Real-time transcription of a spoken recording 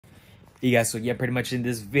Yeah, so yeah, pretty much in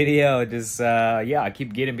this video, just yeah, I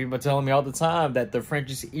keep getting people telling me all the time that the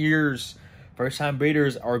Frenchies ears, first time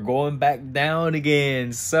breeders, are going back down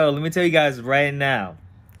again. So let me tell you guys right now,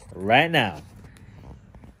 look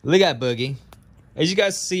at Boogie. As you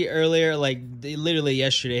guys see earlier, like literally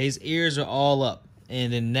yesterday, his ears are all up,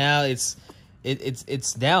 and then now it's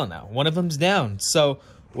down now. One of them's down. So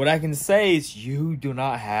what I can say is you do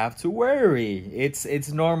not have to worry.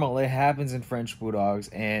 It's normal. It happens in French bulldogs,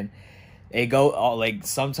 and it like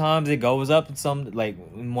sometimes it goes up in some like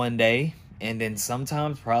in one day, and then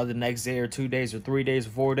sometimes probably the next day or 2 days or 3 days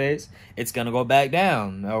or 4 days it's gonna go back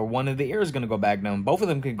down, or one of the ears is gonna go back down. Both of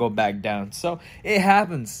them can go back down. So it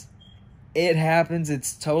happens. It happens.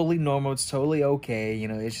 It's totally normal. It's totally okay. You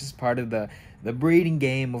know, it's just part of the breeding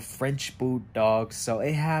game of French bulldogs. So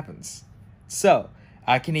it happens. So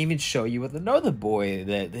I can even show you with another boy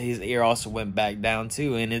that his ear also went back down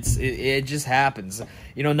too, and it just happens.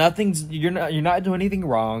 You know, you're not doing anything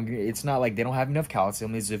wrong. It's not like they don't have enough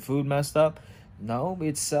calcium. Is the food messed up? No,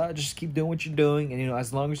 it's just keep doing what you're doing, and you know,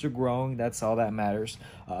 as long as you're growing, that's all that matters.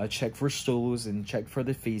 Check for stools and check for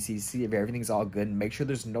the feces, see if everything's all good, and make sure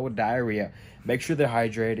there's no diarrhea. Make sure they're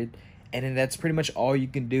hydrated, and then that's pretty much all you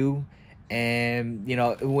can do. And you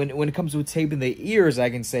know, when it comes to taping the ears, I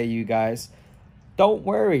can say, you guys, don't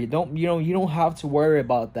worry. You don't have to worry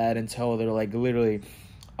about that until they're like literally,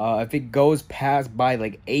 if it goes past by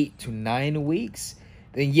like 8 to 9 weeks,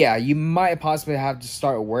 then yeah, you might possibly have to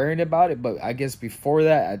start worrying about it. But I guess before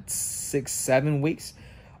that, at 6-7 weeks,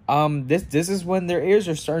 this is when their ears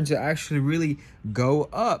are starting to actually really go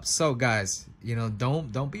up. So guys, you know,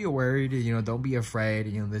 don't be worried. You know, don't be afraid.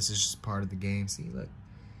 You know, this is just part of the game. See, look,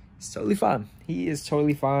 he's totally fine. He is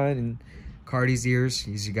totally fine. And Cardi's ears,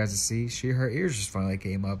 as you guys can see, her ears just finally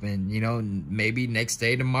came up, and you know, maybe next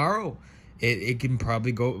day, tomorrow, it can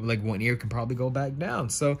probably go, like one ear can probably go back down.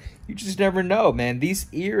 So you just never know, man. These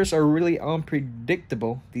ears are really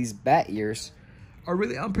unpredictable. These bat ears are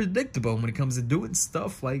really unpredictable when it comes to doing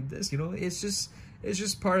stuff like this. You know, it's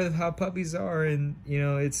just part of how puppies are, and you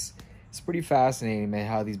know, it's pretty fascinating, man,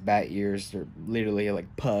 how these bat ears are literally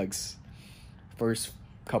like pugs. First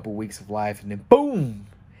couple weeks of life, and then boom,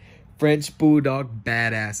 French bulldog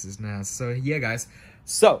badasses now. So yeah, guys,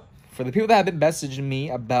 so for the people that have been messaging me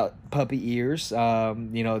about puppy ears,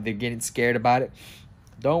 you know, they're getting scared about it,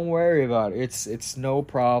 don't worry about it. It's no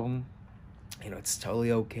problem. You know, it's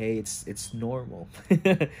totally okay. It's normal.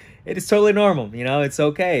 It is totally normal. You know, it's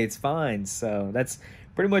okay. It's fine. So that's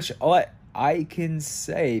pretty much all I can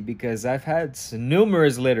say, because I've had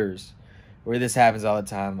numerous litters where this happens all the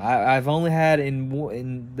time. I've only had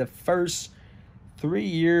in the first 3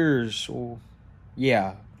 years, well,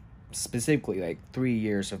 yeah, specifically like 3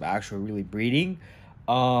 years of actual really breeding,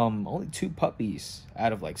 only 2 puppies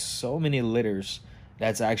out of like so many litters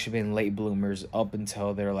that's actually been late bloomers up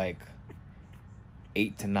until they're like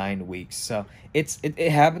 8 to 9 weeks. So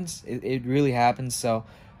it happens. It really happens. So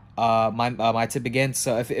my tip again,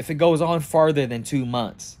 so if it goes on farther than 2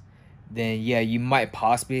 months, then yeah, you might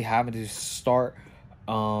possibly have to start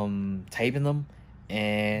taping them.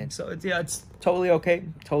 And so it's totally okay,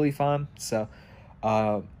 totally fine. So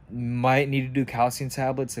might need to do calcium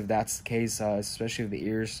tablets if that's the case, especially if the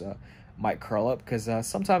ears might curl up, because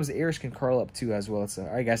sometimes the ears can curl up too as well. So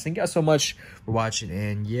all right, guys, thank you guys so much for watching,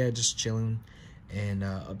 and yeah, just chilling and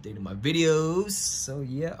updating my videos. So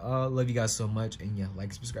yeah, love you guys so much, and yeah,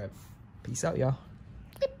 like, subscribe. Peace out, y'all.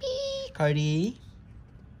 Cardi.